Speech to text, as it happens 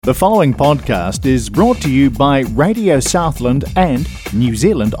The following podcast is brought to you by Radio Southland and New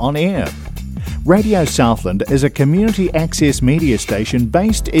Zealand On Air. Radio Southland is a community access media station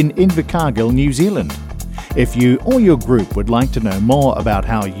based in Invercargill, New Zealand. If you or your group would like to know more about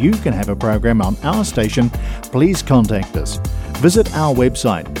how you can have a program on our station, please contact us. Visit our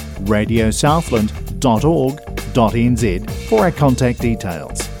website, radiosouthland.org.nz, for our contact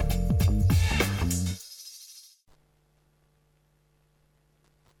details.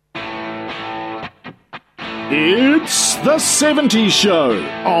 It's the 70s Show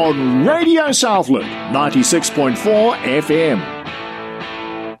on Radio Southland, 96.4 FM.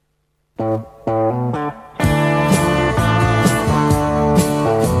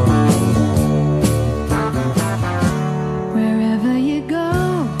 Wherever you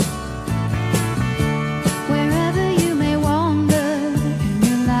go, wherever you may wander in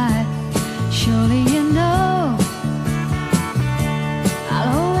your life, surely you know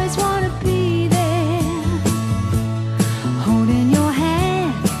I'll always want to be there, holding your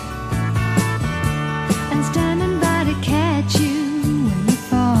hand and standing by to catch you when you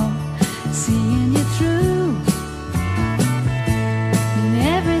fall, seeing you through in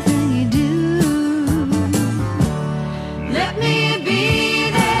everything you do. Let me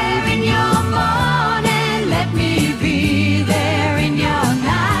be there in your morning, let me be there in your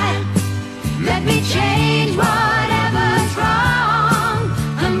night, let me change whatever's wrong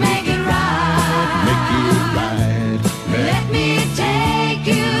and make it right. Let me take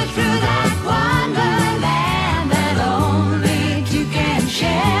you through that wonderland that only two can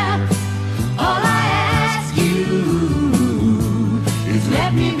share. All I ask you is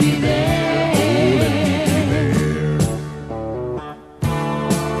let me be there.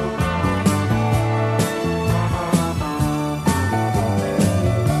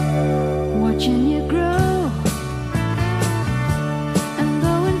 Watching you grow and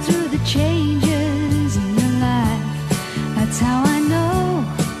going through the changes in your life, that's how I know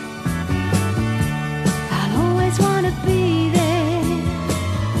I'll always want to be there.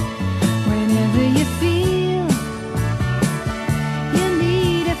 Whenever you feel you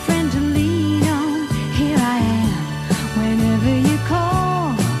need a friend to lean on, here I am. Whenever you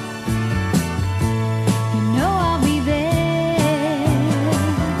call, you know I'll be there.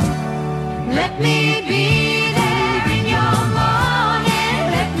 Let me be there in your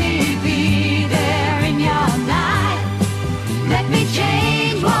morning, let me be there in your night, let me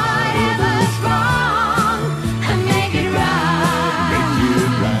change whatever's wrong and make it right.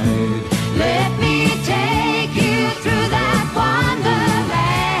 Let me take you through that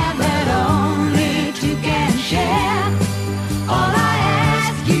wonderland that only two can share. All I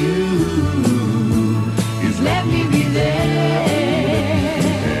ask you is let me be there.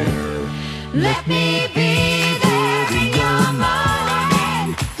 Let me be there in your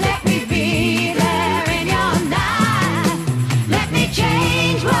morning, let me be there in your night, let me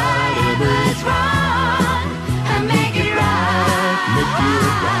change whatever's wrong and make it right.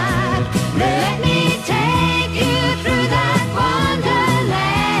 Let me take you through that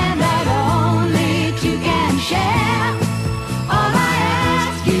wonderland that only two can share. All I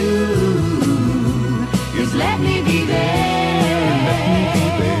ask you is let me be there.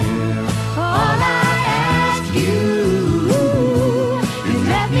 All I ask you is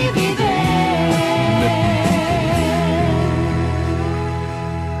let me be there.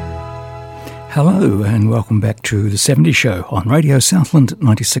 Hello and welcome back to the 70s Show on Radio Southland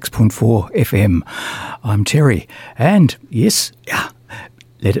 96.4 FM. I'm Terry, and yes,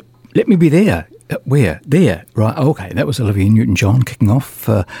 let me be there. Where? There. Right, okay, that was Olivia Newton-John kicking off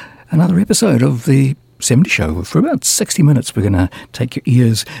another episode of the 70s Show. For about 60 minutes we're going to take your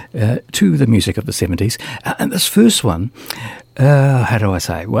ears to the music of the 70s. And this first one, how do I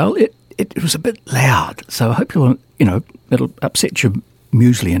say? Well, it was a bit loud, so I hope it'll upset your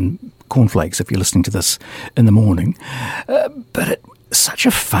muesli and cornflakes if you're listening to this in the morning. But it's such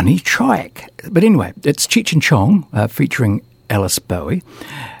a funny track. But anyway, it's Cheech and Chong featuring Alice Bowie.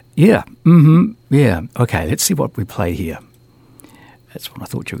 Yeah, okay, let's see what we play here. That's what I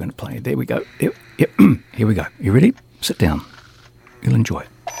thought you were going to play. There we go. Yep. Here we go. You ready? Sit down. You'll enjoy it.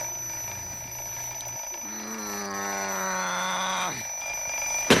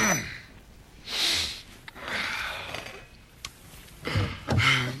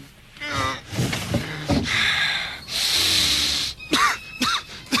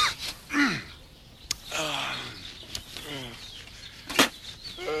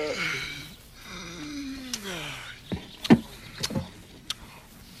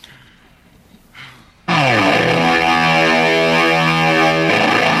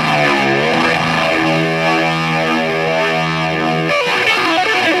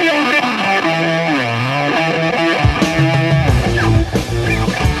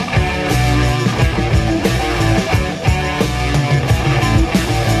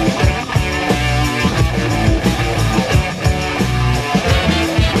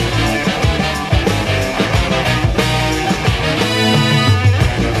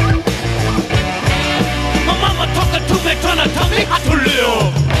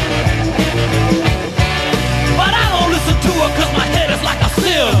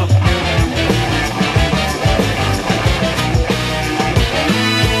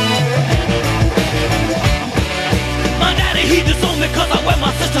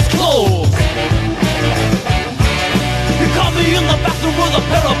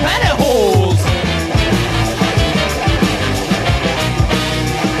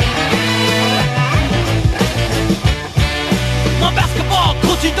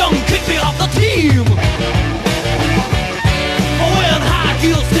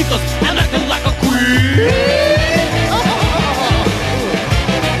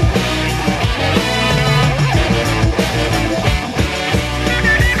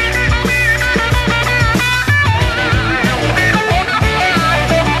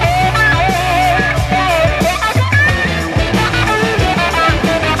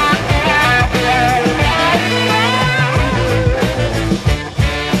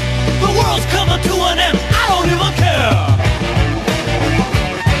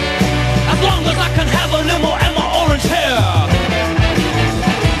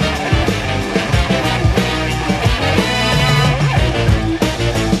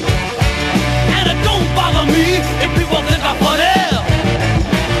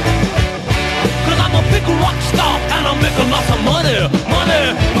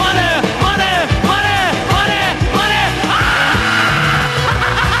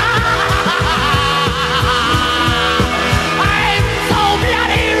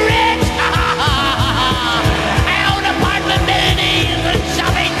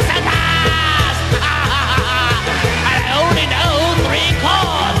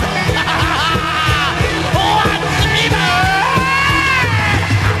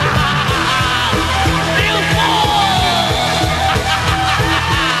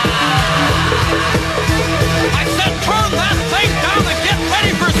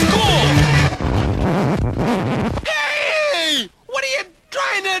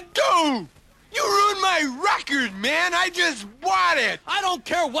 No! You ruined my record, man! I just bought it! I don't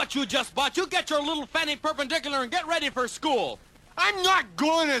care what you just bought. You get your little fanny perpendicular and get ready for school. I'm not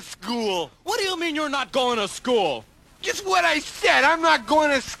going to school! What do you mean you're not going to school? Just what I said, I'm not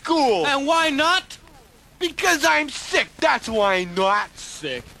going to school! And why not? Because I'm sick, that's why I'm not.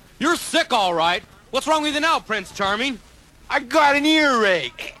 Sick. You're sick, all right. What's wrong with you now, Prince Charming? I got an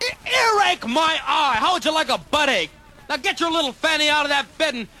earache. Earache my eye! How would you like a butt ache? Now get your little fanny out of that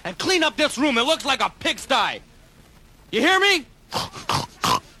bed and clean up this room. It looks like a pigsty. You hear me?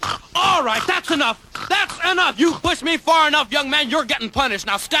 All right, that's enough. That's enough. You pushed me far enough, young man. You're getting punished.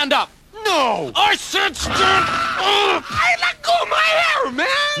 Now stand up. No! I said stand up! I let go of my hair, man!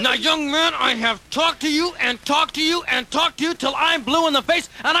 Now, young man, I have talked to you and talked to you and talked to you till I'm blue in the face,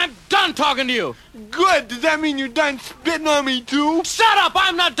 and I'm done talking to you. Good. Does that mean you're done spitting on me, too? Shut up!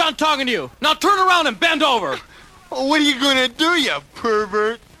 I'm not done talking to you. Now turn around and bend over. Oh, what are you gonna do, you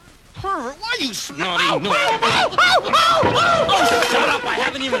pervert? Pervert? Why you snotty? Oh, shut up! I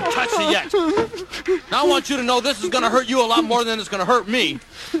haven't even touched you yet. Now I want you to know this is gonna hurt you a lot more than it's gonna hurt me.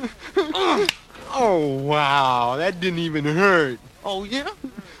 Oh, wow. That didn't even hurt. Oh, yeah?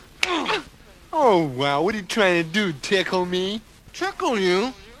 Oh, wow. What are you trying to do, tickle me? Tickle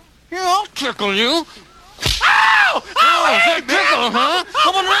you? Yeah, I'll tickle you. Ow! Oh, is that tickle, huh?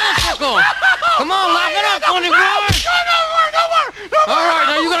 Come on around, tickle. Come on, laugh it up, funny boy. No more. All right,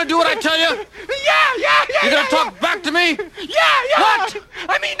 now you gonna do what I tell you? Yeah. You gonna talk back to me? Yeah. What?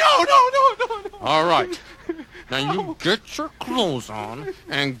 I mean, no. All right. Now you get your clothes on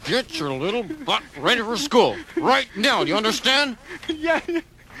and get your little butt ready for school. Right now, do you understand? Yeah.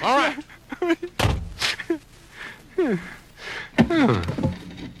 All right.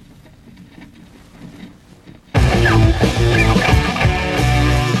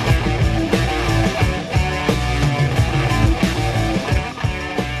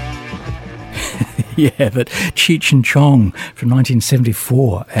 Yeah, but Cheech and Chong from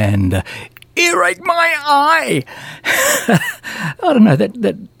 1974 and earache my eye. I don't know,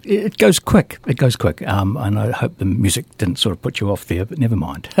 that it goes quick. And I hope the music didn't sort of put you off there, but never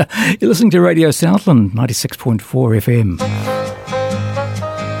mind. You're listening to Radio Southland 96.4 FM.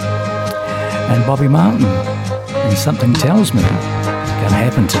 And Bobby Martin, and Something Tells Me, going to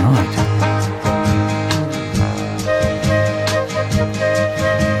happen tonight.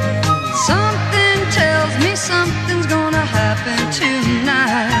 Something's gonna happen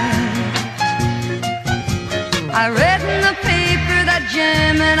tonight. I read in the paper that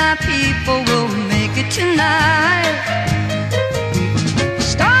Gemini people will make it tonight.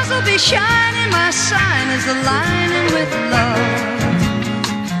 Stars will be shining, my sign is aligning with love.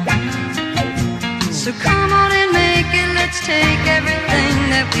 So come on and make it, let's take everything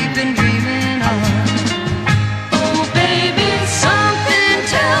that we've been dreaming of. Oh baby, something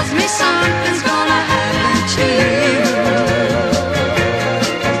tells me something's gonna happen to you.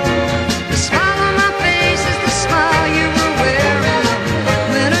 The smile on my face is the smile you were wearing a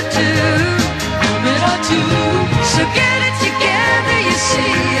minute or two. So get it together, you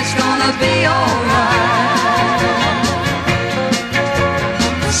see it's gonna be alright.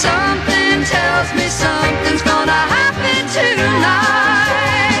 Something tells me something's gonna happen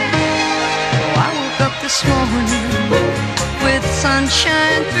tonight. Oh, I woke up this morning with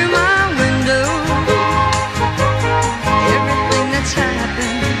sunshine through my window. Everything that's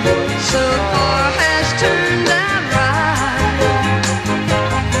happened so far has turned out right.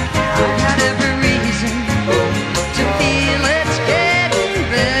 I got every reason to feel it's getting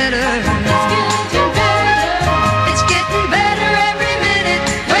better. It's getting better every minute.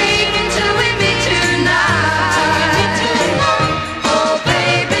 Wait until we meet tonight. Oh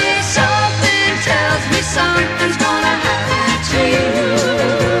baby, something tells me something's gonna happen to you.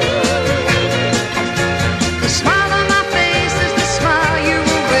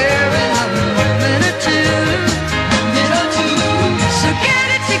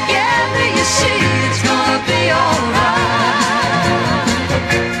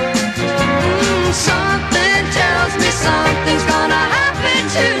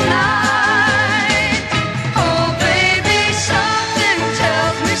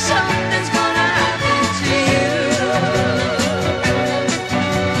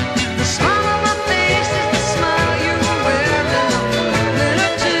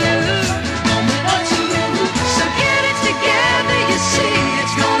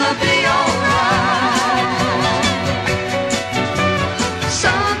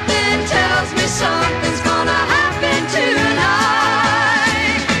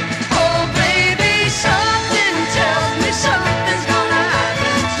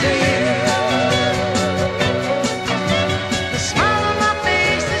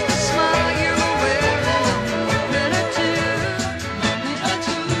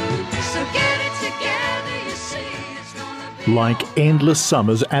 like endless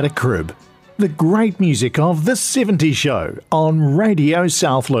summers at a crib. The great music of The 70s Show on Radio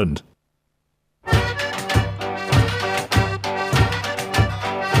Southland.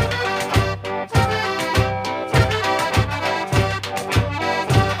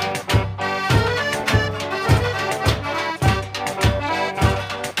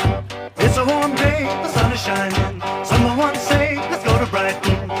 It's a warm day, the sun is shining. Someone say, let's go to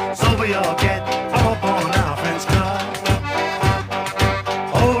Brighton. So we all get up on our friend's car.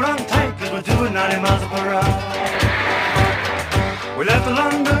 Hold on tight, cause we're doing 90 miles per hour. We left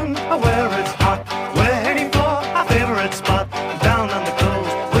London, where it's hot. We're heading for our favorite spot. Down on the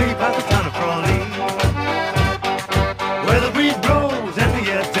coast, way past the town of Crawley, where the breeze blows and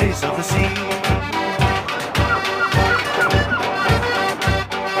the air tastes of the sea.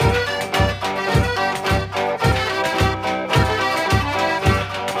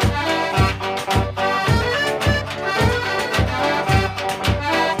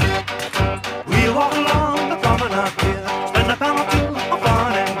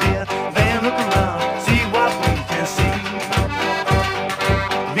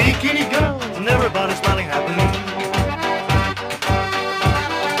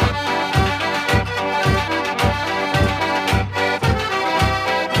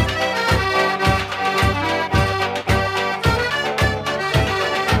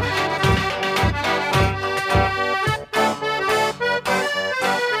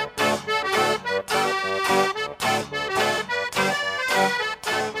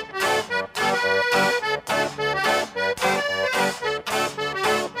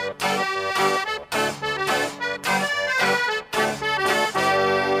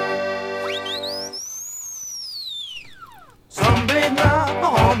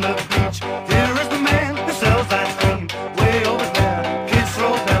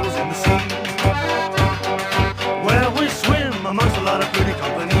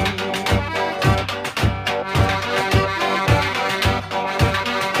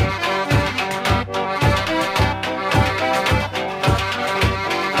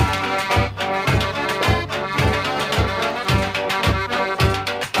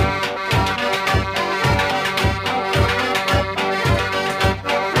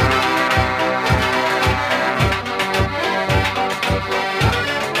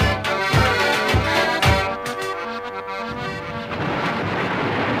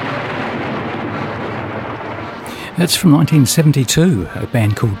 That's from 1972, a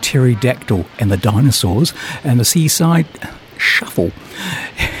band called Pterodactyl and the Dinosaurs, and the Seaside Shuffle.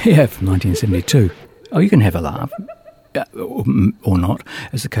 Yeah, from 1972. Oh, you can have a laugh. Or not,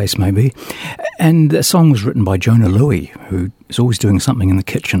 as the case may be. And the song was written by Jonah Louie, who is always doing something in the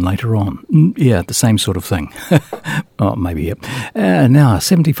kitchen later on. Yeah, the same sort of thing. Oh, maybe, yep. Now,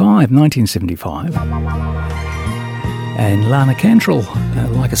 1975. And Lana Cantrell,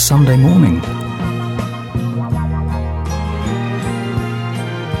 Like a Sunday Morning.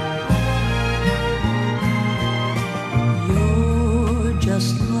 You're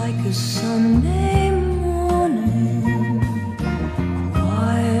just like a Sunday morning,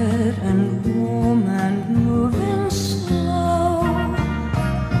 quiet and warm and moving slow.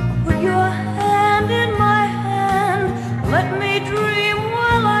 Put your hand in my hand, let me dream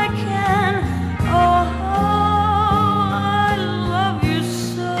while I can. Oh, I love you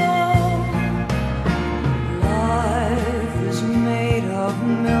so. Life is made of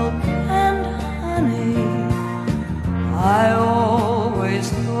milk and honey. I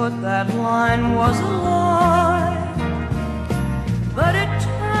always thought that line was a lie, but it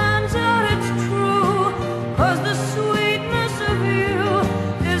turns out it's true, 'cause the sweetness of you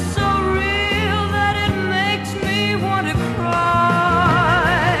is so real that it makes me want to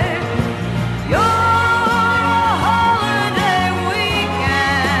cry. You're a holiday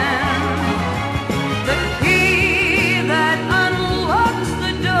weekend, the key that unlocks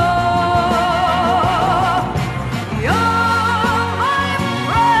the door. You're my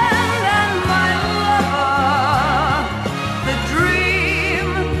friend and my lover, the dream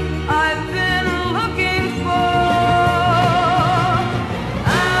I've been looking for.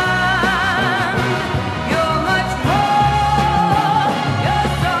 And you're much more, you're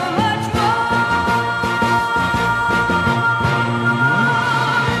so much more.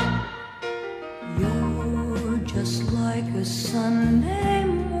 You're just like a Sunday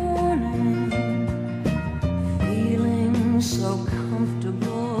morning, feeling so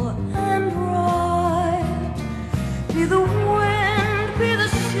comfortable and right. Be the wind, be the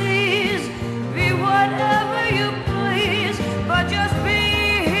seas, be whatever you please, but just be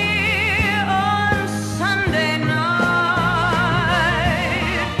here on Sunday night.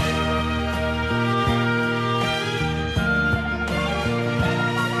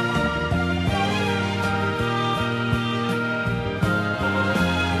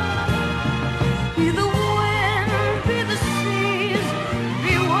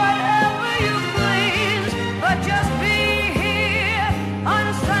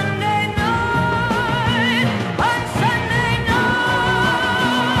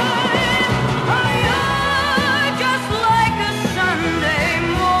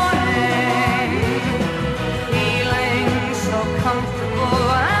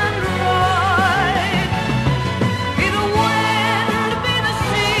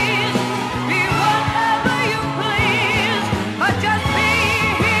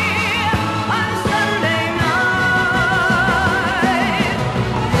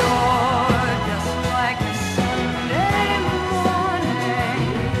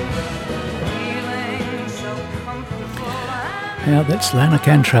 Now that's Lana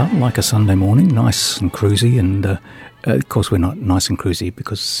Cantrell, Like a Sunday Morning, nice and cruisy, and of course we're not nice and cruisy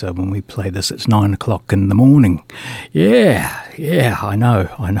because when we play this it's 9 o'clock in the morning. Yeah, I know.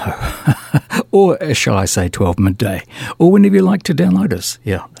 Or shall I say 12 midday, or whenever you like to download us.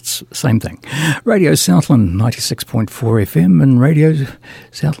 Yeah, it's the same thing. Radio Southland 96.4 FM and Radio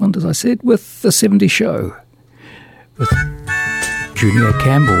Southland, as I said, with the 70s Show with Junior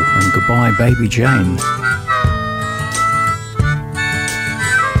Campbell and Goodbye Baby Jane.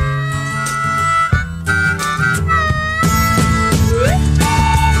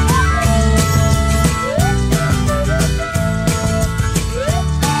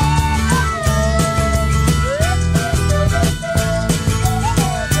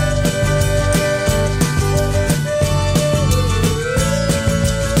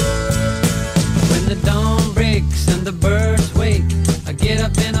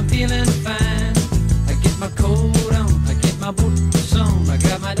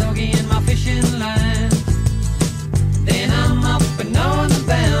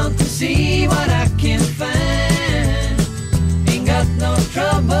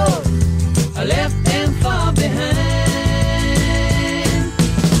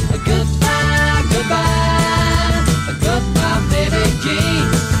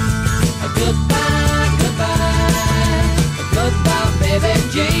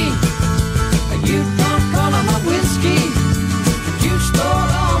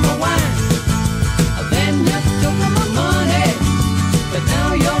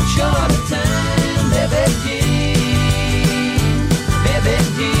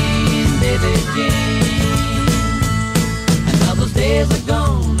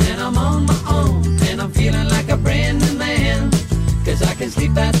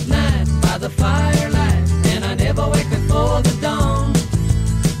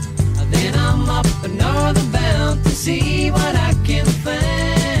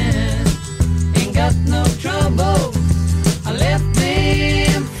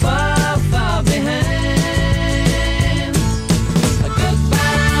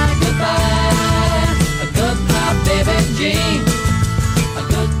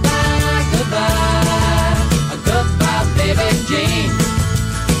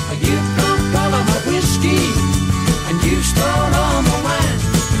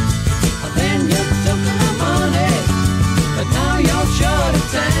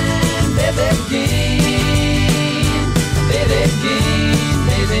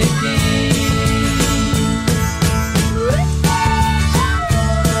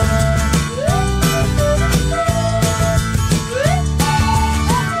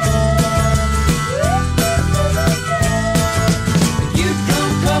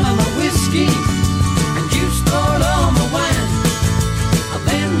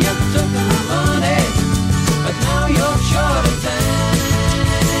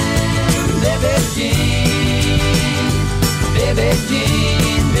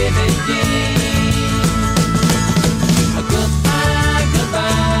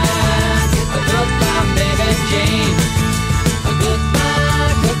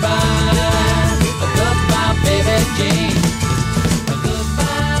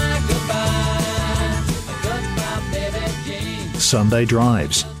 Sunday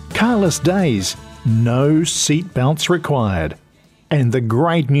drives, carless days, no seat belts required, and the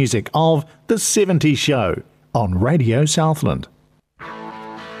great music of The 70s Show on Radio Southland.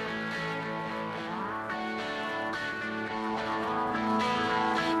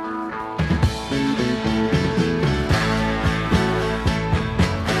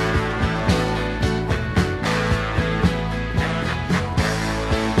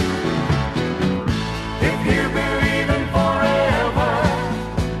 If you believe in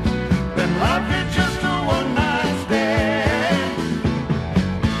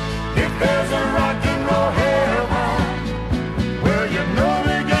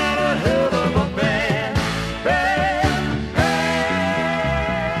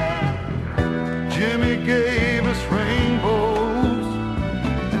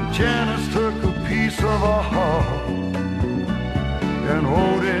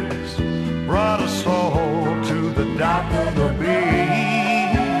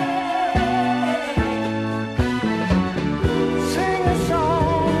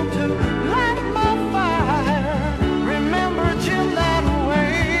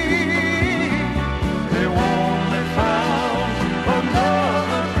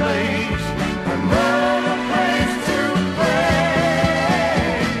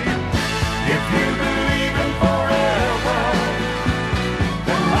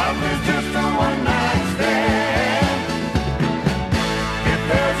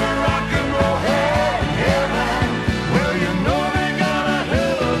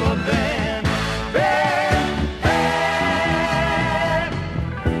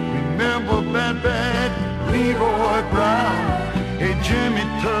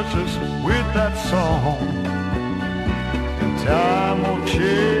touch us with that song. And time will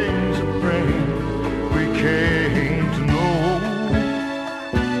change the brain we came to know.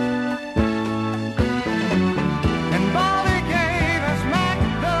 And Bobby gave us back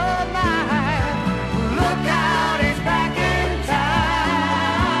the night. Look out, it's back in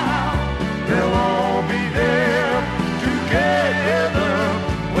town. They'll all be there together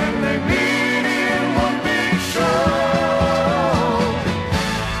when they meet in one big show.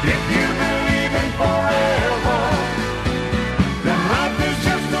 If you believe in forever, then life is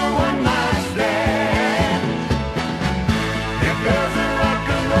just a one-night stand. If there's a rock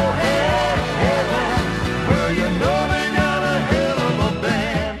and roll heaven, well, you know they got a hell of a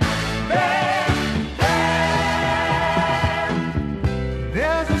band.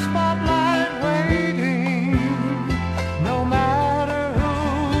 There's a spotlight waiting, no matter who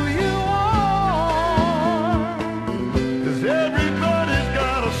you are. 'Cause everybody's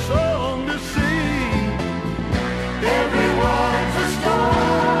got a song to sing. Everyone's a star.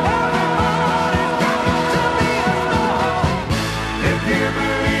 Everybody's got to be a star. If you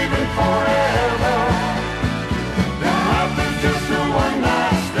believe in forever, then life is just a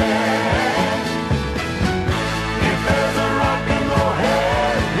one-night stand. If there's a rock and roll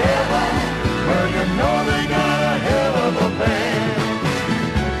heaven, well, you know they got a hell of a band.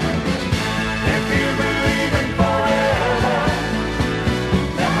 If you believe in forever,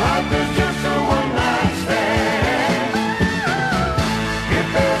 then life is just a one-night stand. If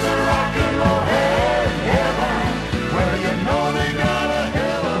there's a rock and roll heaven, well, you know they got a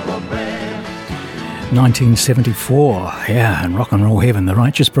hell of a band. 1974, yeah, and Rock and Roll Heaven, the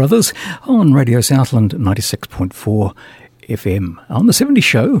Righteous Brothers, on Radio Southland 96.4 FM. On the 70s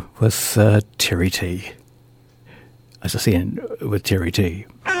Show with Terry T. As I said, with Terry T.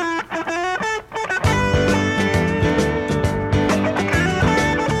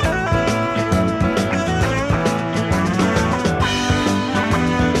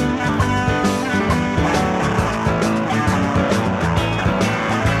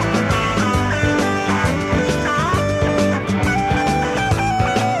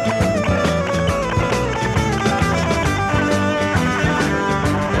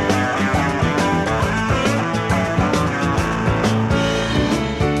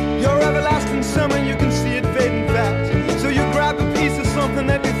 Your everlasting summer, you can see it fading fast. So you grab a piece of something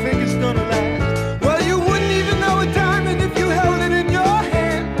that you think is gonna last. Well, you wouldn't even know a diamond if you held it in your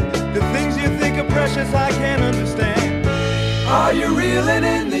hand. The things you think are precious, I can't understand. Are you reeling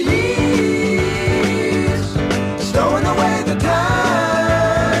in the years, stowing away the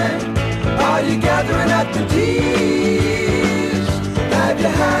time? Are you gathering up the tears? Have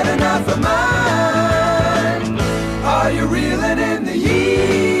you had enough of mine? Are you reeling in the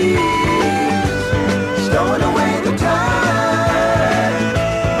years, stowing away the time?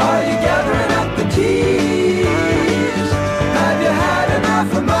 Are you gathering up the tears? Have you had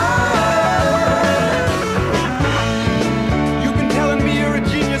enough of mine? You've been telling me you're a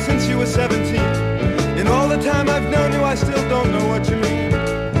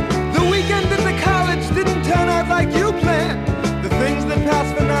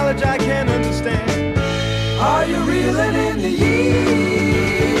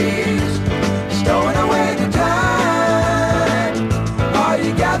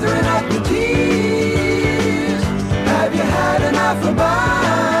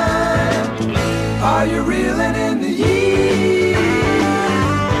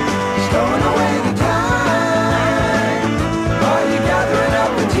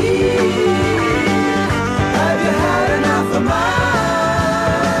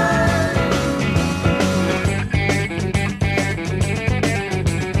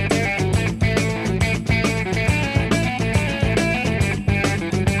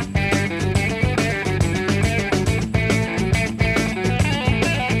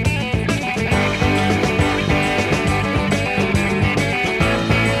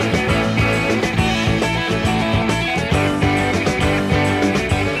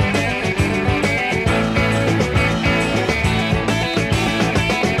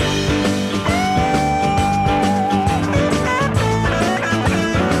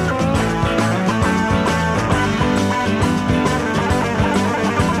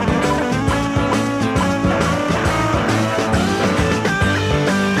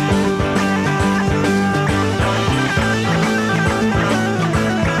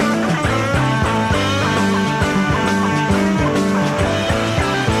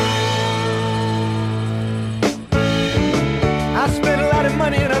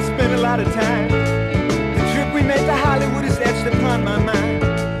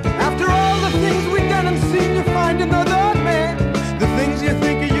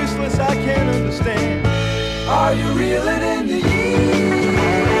Are you reeling in the years,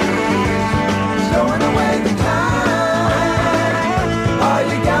 stowing away the time? Are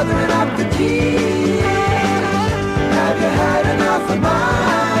you gathering up the tears? Have you had enough of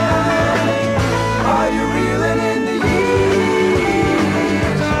mine? Are you reeling in the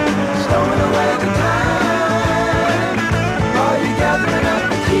years, stowing away the time? Are you gathering up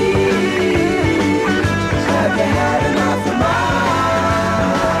the tears? Have you had enough of mine?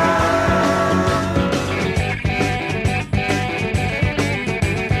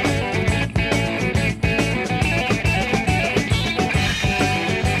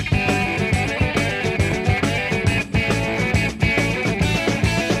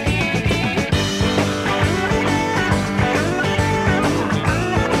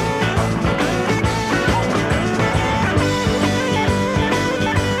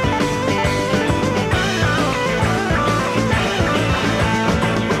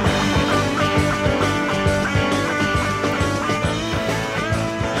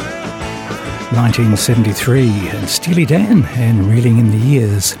 1973 and Steely Dan and Reeling in the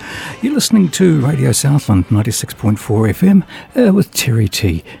Years. You're listening to Radio Southland 96.4 FM with Terry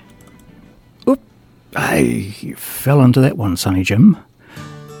T. Oop, I fell into that one, Sonny Jim.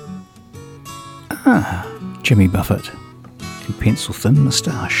 Jimmy Buffett and Pencil Thin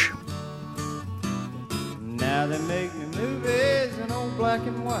Moustache. Now they make me movies in old black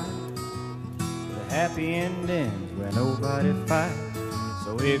and white, the happy endings where nobody fights.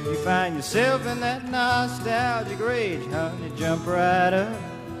 So if you find yourself in that nostalgic rage, honey, jump right up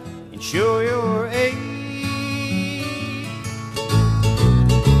and show your age.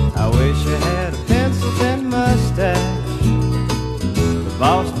 I wish I had a pencil-thin mustache, the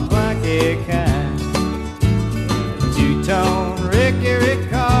Boston blanket kind, two-tone Ricky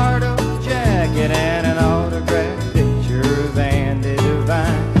Ricardo jacket, and an autographed picture of Andy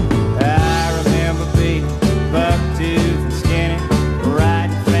Devine. I remember being buck-toothed and skinny,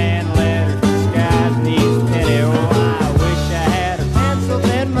 writing fan letters disguised in East Penny. Oh, I wish I had a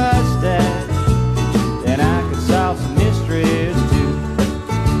pencil-thin mustache, then I could solve some mysteries too.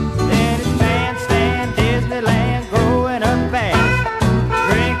 Then it's bandstand, Disneyland, growing up fast,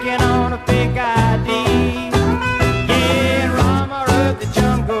 drinking on a fake ID. Yeah, Rama of the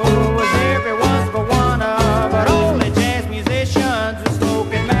jungle was every once but one of, but only jazz musicians were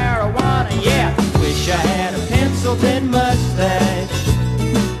smoking marijuana. Yeah, wish I had a pencil-thin mustache,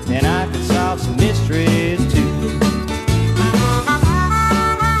 then I could solve some mysteries too.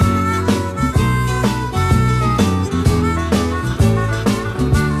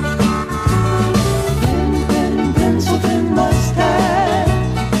 Pencil-thin mustache.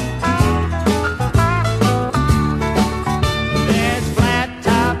 There's flat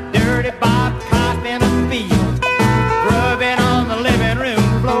top, dirty Bob cop in a field, rubbing on the living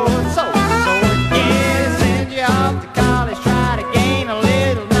room floor. So, yeah, send you off to college, try to gain a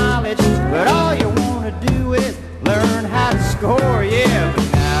little knowledge, but all you want to do is learn how to score. Yeah, but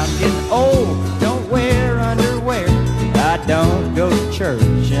now I'm getting old, don't wear underwear, I don't go to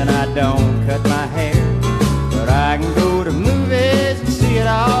church, and I don't cut my hair, but I can go to movies and see it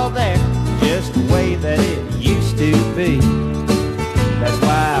all there, just the way that it used to be. That's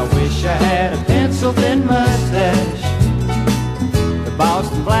why I wish I had a pencil-thin mustache, the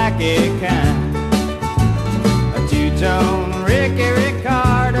Boston blackie kind, a two-tone Ricky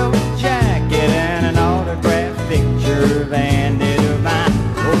Ricardo jacket, and an autographed picture of Andy Devine.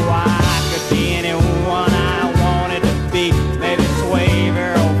 Oh, I could be anyone I wanted to be, maybe Swave,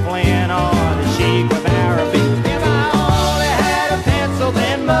 Errol Flynn, or the Sheik of Araby. If I only had a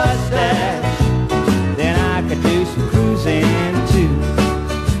pencil-thin mustache, then I could do some cruising too.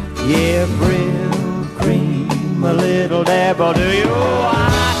 Yeah, Brill cream, a little dab will do you. Oh, I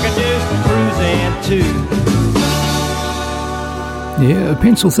could do some cruising too. Yeah, a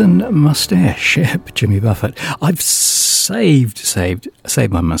pencil-thin moustache, Jimmy Buffett. I've saved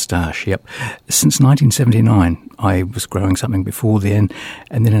my moustache, yep, since 1979. I was growing something before then,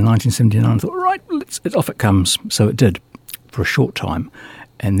 and then in 1979 I thought, right, off it comes. So it did, for a short time,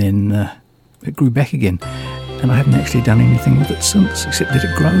 and then it grew back again. And I haven't actually done anything with it since, except let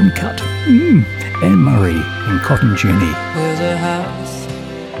it grow and cut. Anne Murray and Cotton Jenny. There's a house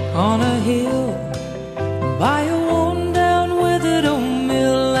on a hill by a worn-down, withered-old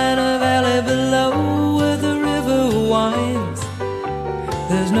mill, and a valley below where the river winds.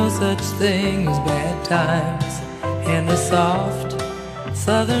 There's no such thing as bad times, and the soft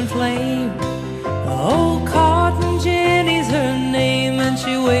southern flame. Oh, Cotton Jenny's her name, and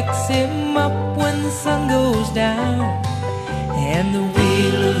she wakes him up when the sun goes down. And the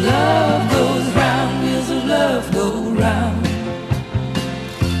wheel of love goes round, wheels of love go round,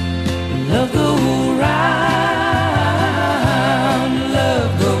 love go round.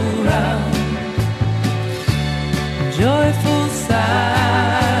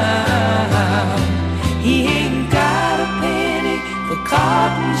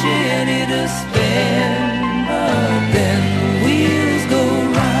 Jenny to spend, but then the wheels go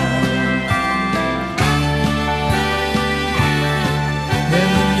round. Then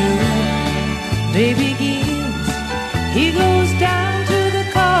the new day begins. He goes down to the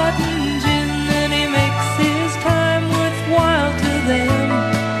cotton gin, and he makes his time worthwhile to them.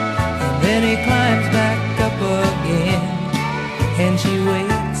 And then he climbs back up again, and she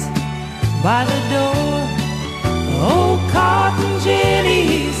waits by the door. Oh, Cotton Jenny,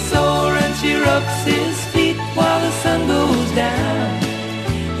 he's sore, and she rubs his feet while the sun goes down.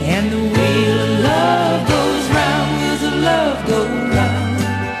 And the wheel of love goes round, wheels of love go round.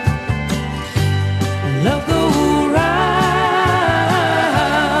 Love go round,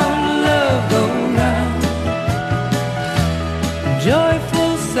 love go round.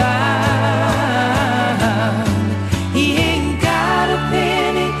 Joyful sound. He ain't got a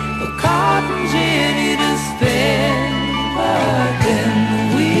penny for Cotton Jenny to spend, but then the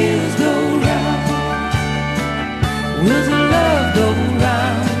wheels go round. Wheels of love go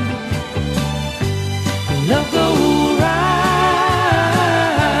round. Love go round,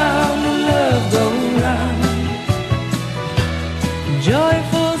 love go round.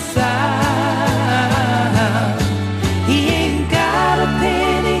 Joyful sound. He ain't got a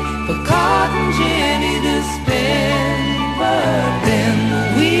penny for Cotton Jenny to spend, but then the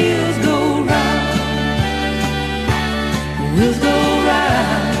wheels go round. Wheels go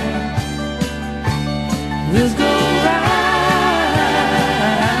round. Wheels go round.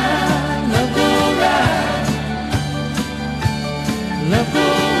 Love go round. Love go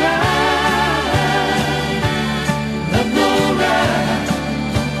round. Love go round.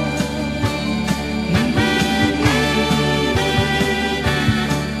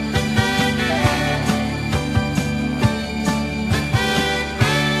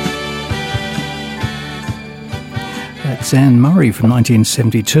 That's Anne Murray from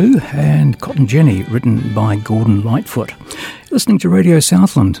 1972 and Cotton Jenny, written by Gordon Lightfoot. Listening to Radio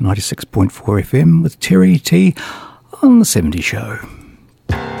Southland 96.4 FM with Terry T on The 70s Show.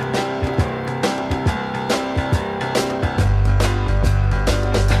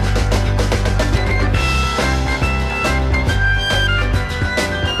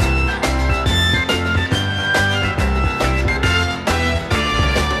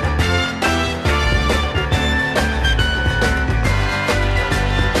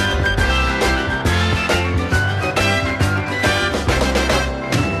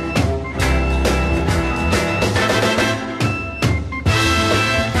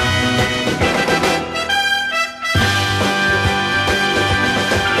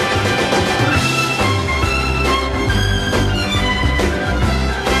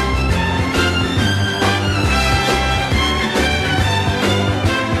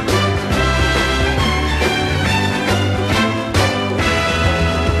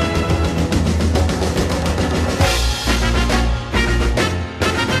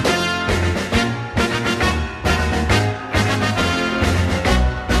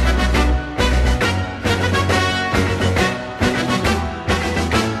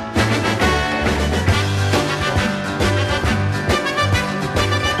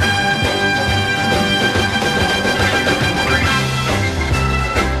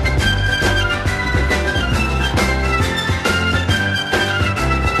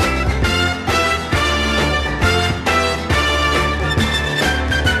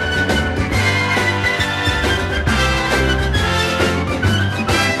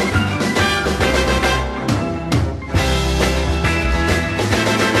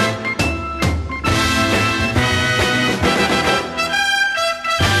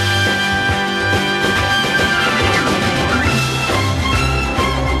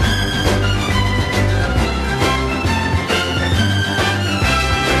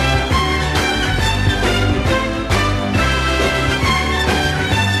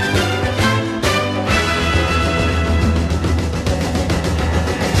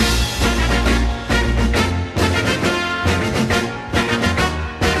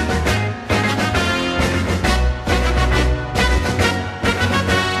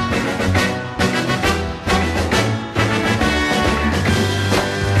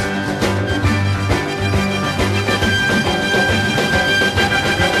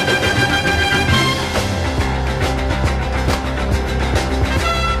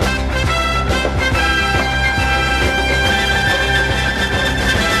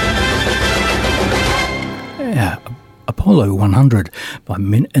 Apollo 100 by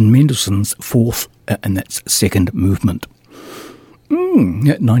Mendelssohn's fourth, and that's second movement.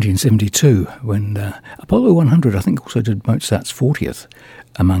 1972, when Apollo 100, I think, also did Mozart's 40th,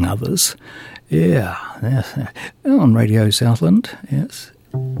 among others. Yeah, on Radio Southland, yes.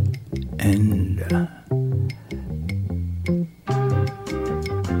 And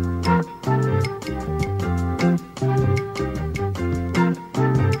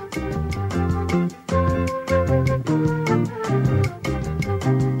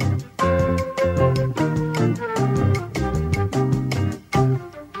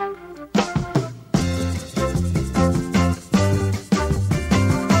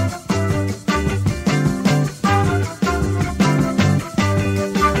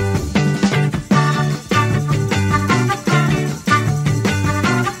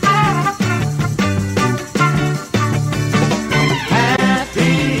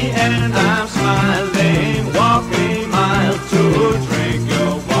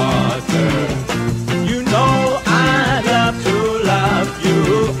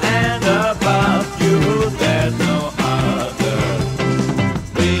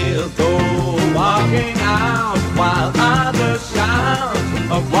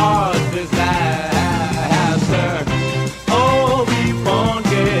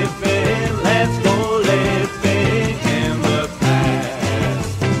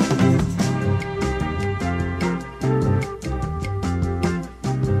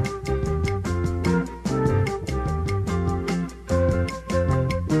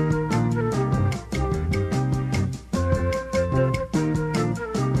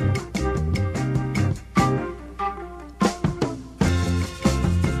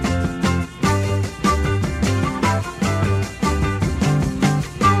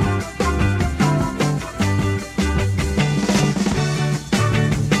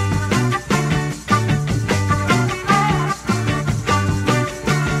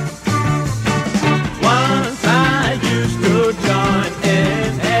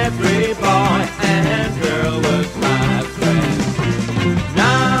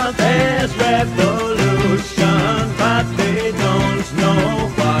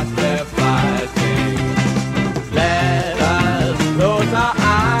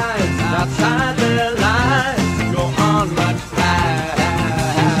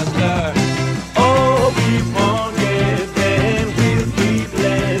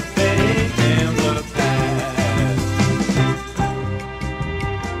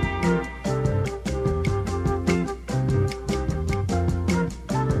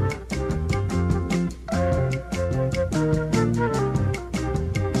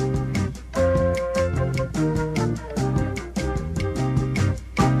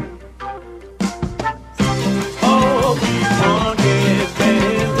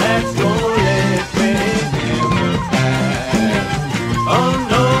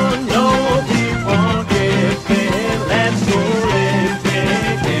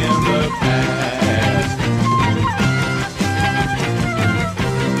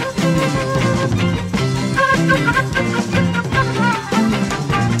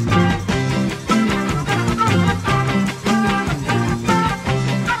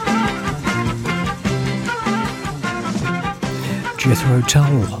Jethro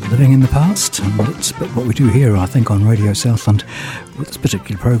Tull, Living in the Past. And that's what we do here, I think, on Radio Southland with this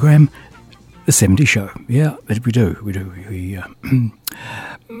particular program, The 70s Show. Yeah, we do.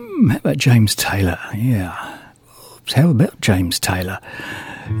 How about James Taylor? Yeah. How about James Taylor?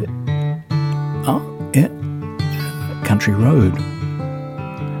 Oh, yeah. Country Road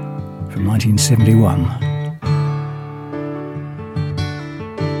from 1971.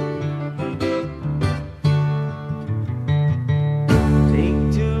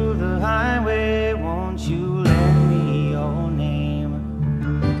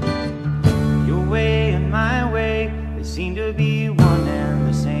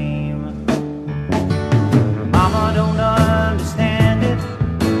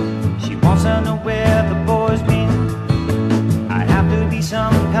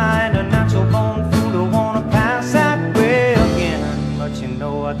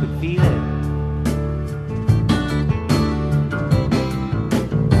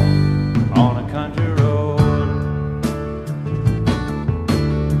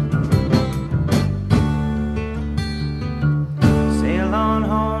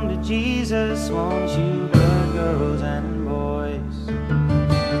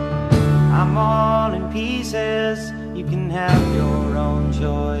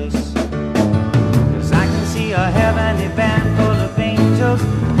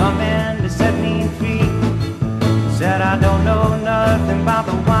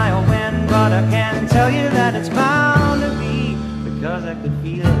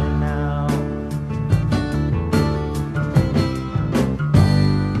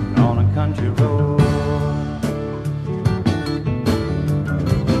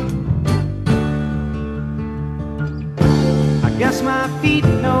 Guess my feet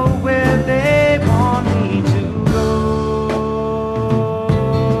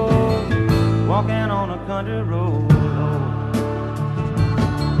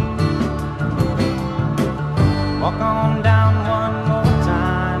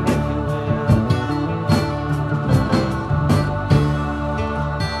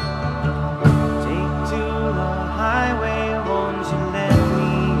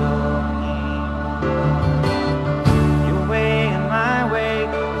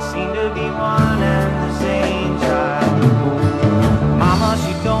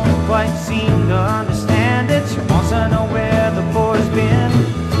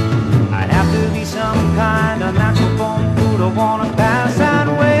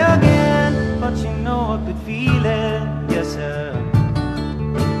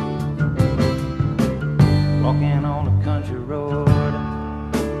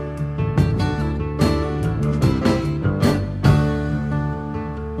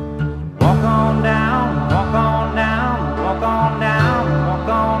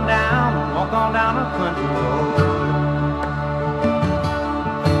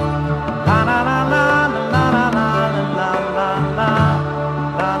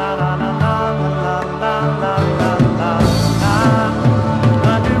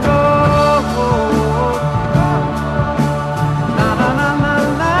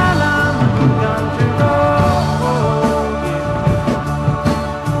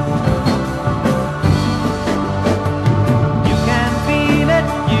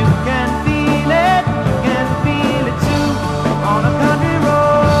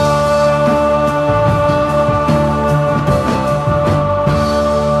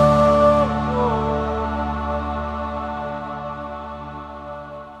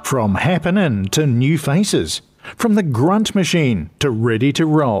From Happenin' to New Faces, from the Grunt Machine to Ready to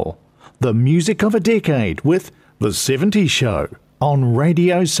Roll, the music of a decade with The 70s Show on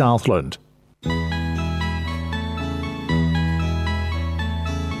Radio Southland.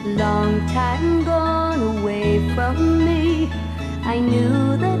 Long time gone away from me, I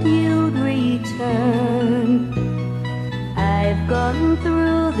knew that you'd return. I've gone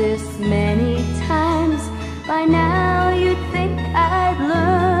through this many times, by now you'd think I'd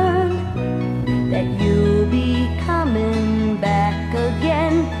learned that you'll be coming back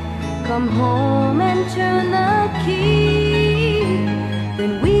again. Come home and turn the key,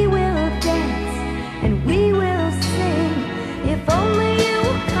 then we will dance and we will sing. If only you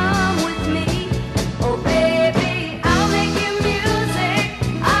come with me. Oh baby, I'll make you music,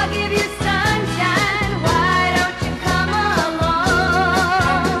 I'll give you sunshine. Why don't you come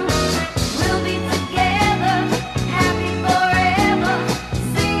along? We'll be together, happy forever,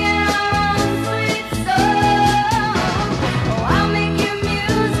 singing our own sweet song. Oh, I'll make you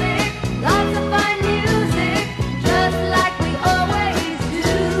music, lots of fine music, just like we always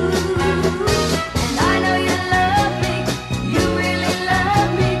do. And I know you love me, you really love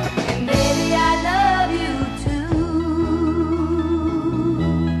me, and baby I love you too.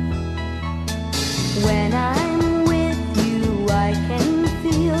 When I'm with you I can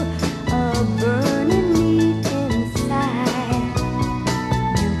feel a burning need inside.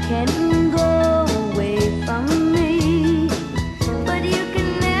 You can go away from me, but you can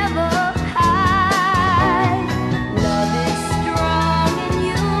never hide. Love is strong and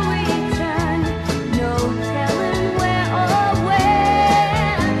you'll return, no telling where or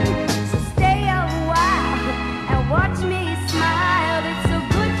when. So stay a while and watch me smile. It's so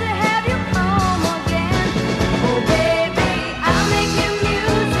good to have you home again. Oh baby, I'll make you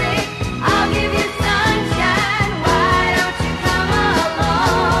music, I'll give you sunshine. Why don't you come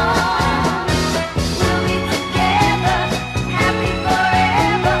along? We'll be together, happy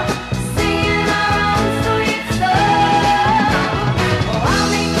forever, singing our own sweet song. Oh, I'll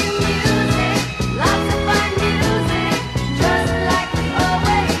make you music, lots of fine music, just like we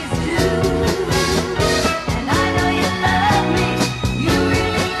always do. And I know you love me, you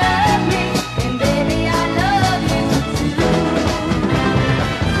really love me, and baby I love you too.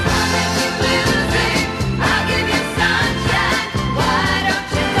 I'll make you music, I'll give you sunshine. Why don't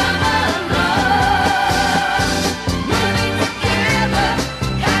you come along? We'll be together,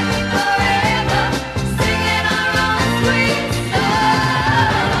 happy forever, singing our own sweet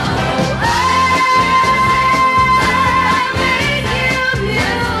song. I'll make you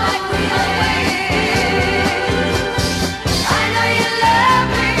music like we always. I know you love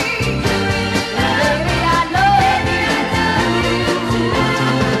me, you really love me, I know baby I love you too.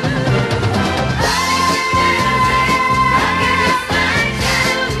 I'll give you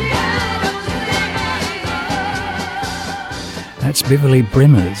sunshine. That's Beverly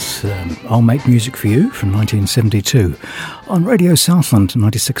Bremer's I'll Make Music For You from 1972 on Radio Southland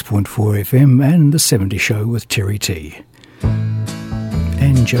 96.4 FM and The 70s Show with Terry T.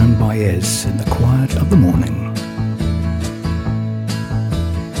 And Joan Baez in The Quiet of the Morning.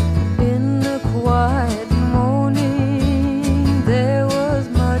 In the quiet morning, there was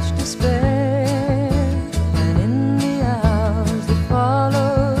much despair, and in the hours that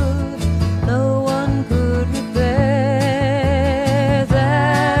followed, no one could repair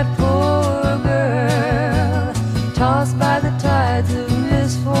that poor girl, tossed by the tides of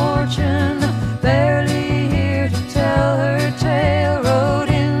misfortune, barely here to tell her tale, rode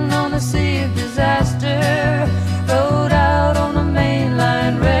in on the sea of disaster, rode out on the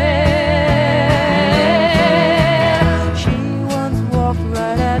mainline rail. She once walked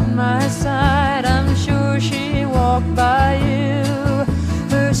right at my side, I'm sure she walked by you.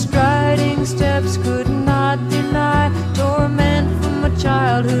 Her striding steps could not deny torment from a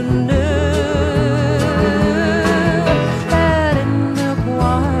childhood knew. That in the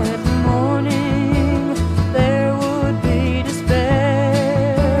quiet morning there would be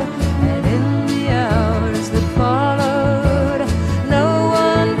despair, and in the hours that followed, no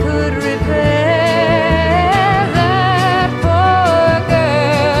one could repair that poor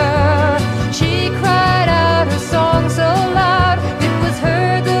girl,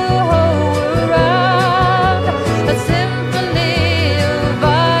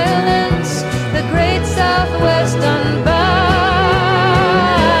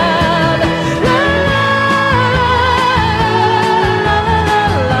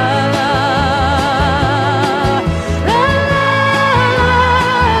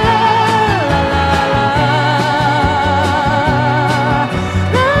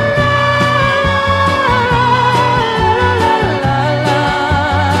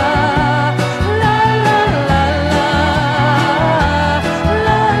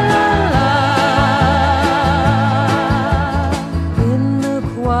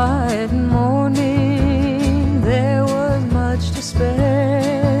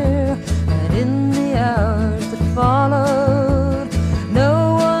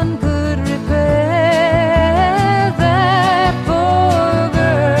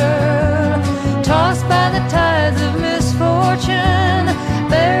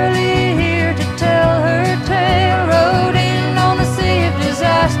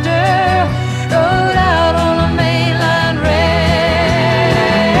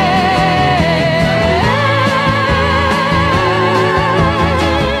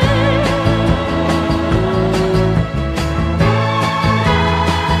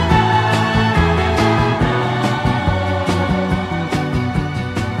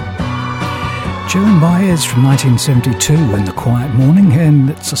 Joan Baez from 1972 in The Quiet Morning, and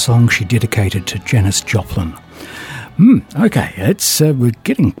it's a song she dedicated to Janis Joplin. Okay, we're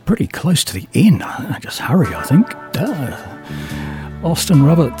getting pretty close to the end. Just hurry, I think. Austin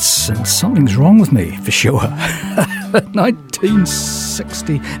Roberts and Something's Wrong With Me, for sure.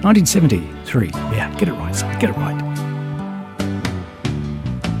 1973. Yeah, get it right, son. Get it right.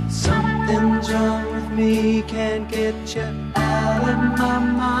 Something's wrong with me, can't get you out of my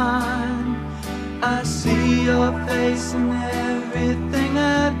mind. I see your face in everything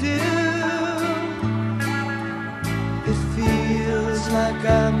I do. It feels like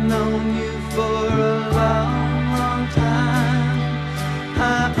I've known you for a long, long time.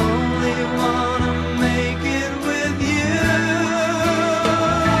 I only wanna make it with you.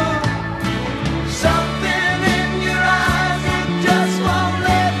 Something in your eyes that just won't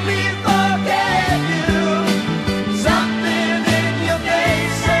let me forget you. Something in your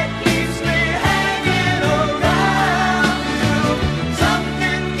face that keeps me hanging around you.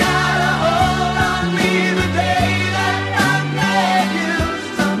 Something got a hold on me the day that I met you.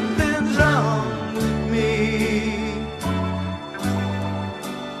 Something's wrong with me.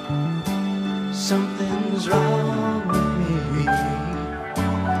 Something's wrong with me.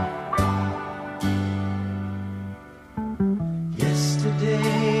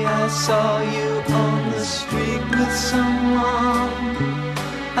 Yesterday I saw you on the street with someone.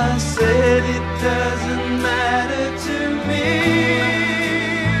 I said it doesn't matter to me.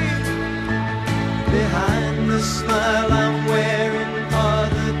 Behind the smile I'm wearing are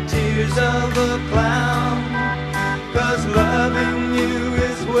the tears of a clown. 'Cause loving you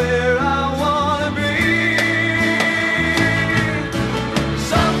is where I wanna be.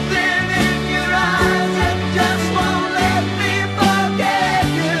 Something in your eyes that just won't let me forget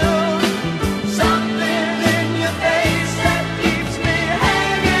you. Something in your face that keeps me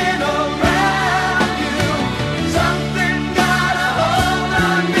hanging around you. Something got a hold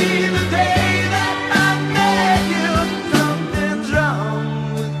on me the day that I met you. Something's wrong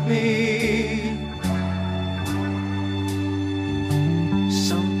with me.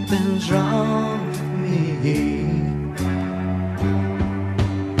 Something's wrong with me.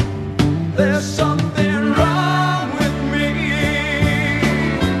 There's something wrong with me.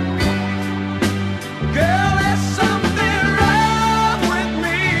 Girl, there's something wrong with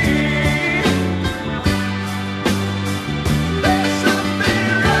me. There's something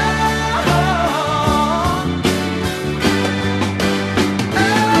wrong. Oh,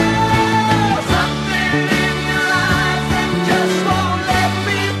 something in your eyes that just won't let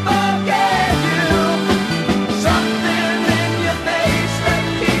me forget you. Something in your face that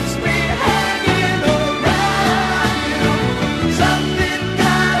keeps me hanging around you. Something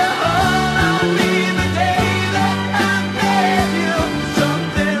got a hold on me the day that I met you.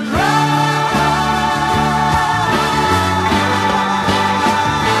 Something's wrong.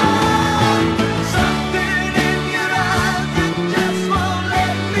 Something in your eyes that just won't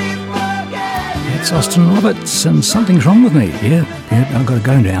let me forget you. It's Austin Roberts and Something's Wrong With Me. Yeah, I've got to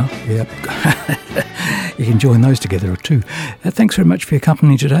go now. Yep. You can join those together too. Thanks very much for your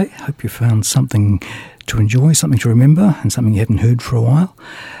company today. Hope you found something to enjoy, something to remember, and something you haven't heard for a while.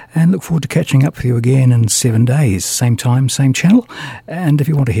 And look forward to catching up with you again in 7 days. Same time, same channel. And if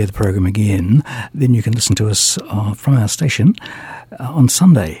you want to hear the program again, then you can listen to us from our station on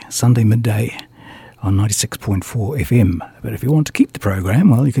Sunday midday on 96.4 FM. But if you want to keep the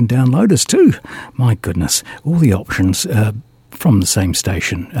program, well, you can download us too. My goodness, all the options from the same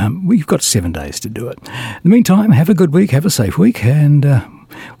station. We've got 7 days to do it. In the meantime, have a good week, have a safe week, and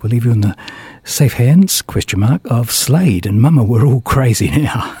we'll leave you in the safe hands, of Slade and Mama, we're all crazy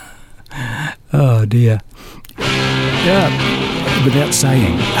now. Oh dear. Yeah, without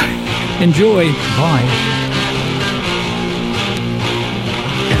saying. Enjoy. Bye.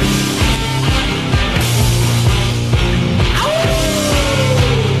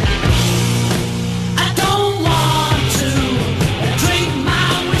 I don't want to drink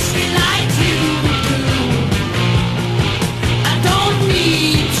my whiskey like you do. I don't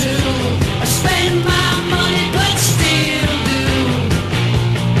need to spend my money, but still do.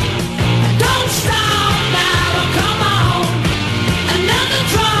 Don't stop now, come on. Another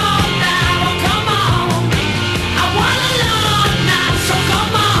drop now, come on.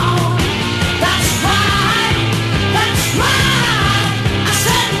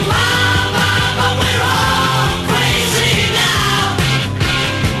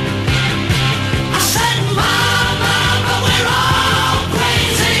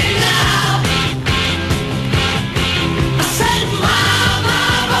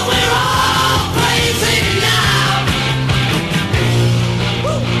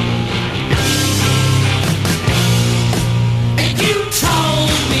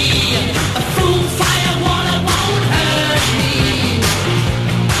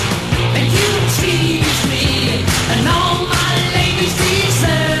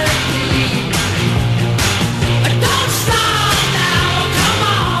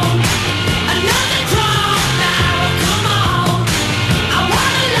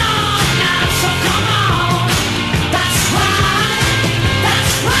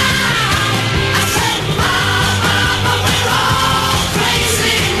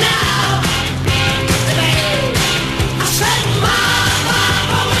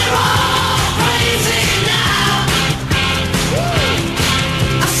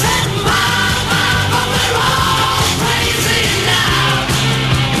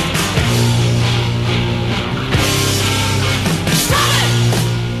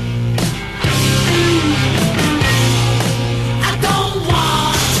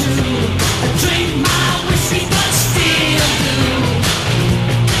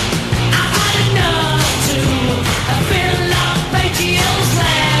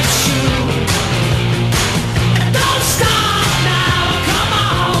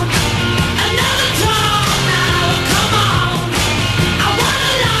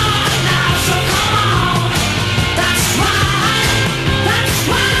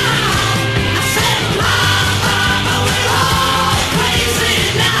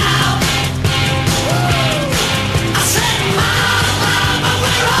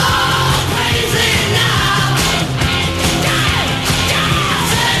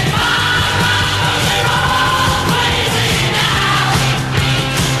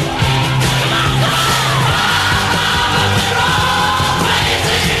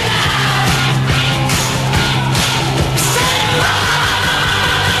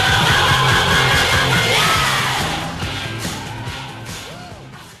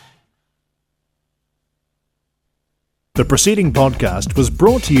 The preceding podcast was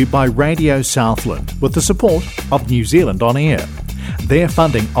brought to you by Radio Southland with the support of New Zealand On Air. Their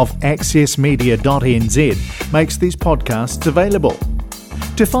funding of accessmedia.nz makes these podcasts available.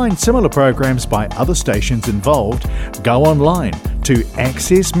 To find similar programs by other stations involved, go online to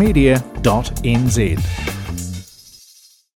accessmedia.nz.